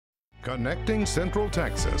Connecting Central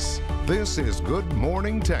Texas. This is Good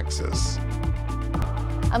Morning Texas.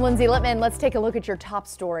 I'm Lindsay Littman. Let's take a look at your top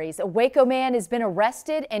stories. A Waco man has been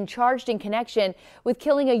arrested and charged in connection with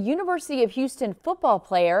killing a University of Houston football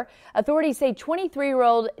player. Authorities say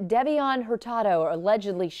 23-year-old Devion Hurtado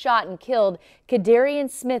allegedly shot and killed Kadarian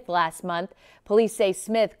Smith last month. Police say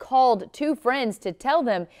Smith called two friends to tell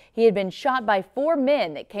them he had been shot by four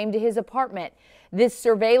men that came to his apartment. This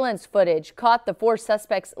surveillance footage caught the four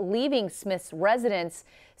suspects leaving Smith's residence.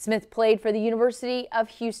 Smith played for the University of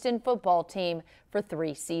Houston football team for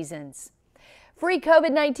 3 seasons. Free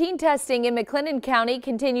COVID-19 testing in McLennan County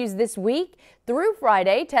continues this week. Through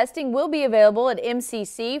Friday, testing will be available at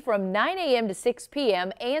MCC from 9 a.m. to 6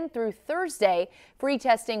 p.m. and through Thursday. Free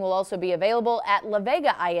testing will also be available at La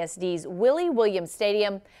Vega ISD's Willie Williams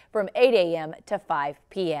Stadium from 8 a.m. to 5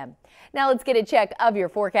 p.m. Now let's get a check of your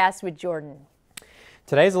forecast with Jordan.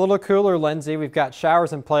 Today's a little cooler, Lindsay. We've got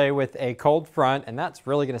showers in play with a cold front, and that's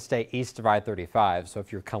really going to stay east of I-35. So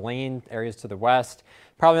if you're Killeen, areas to the west,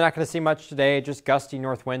 probably not going to see much today. Just gusty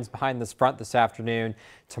north winds behind this front this afternoon.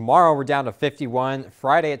 Tomorrow we're down to 51.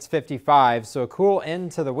 Friday it's 55. So a cool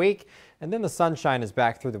end to the week. And then the sunshine is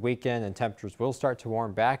back through the weekend, and temperatures will start to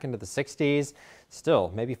warm back into the 60s.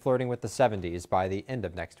 Still, maybe flirting with the 70s by the end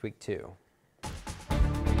of next week, too.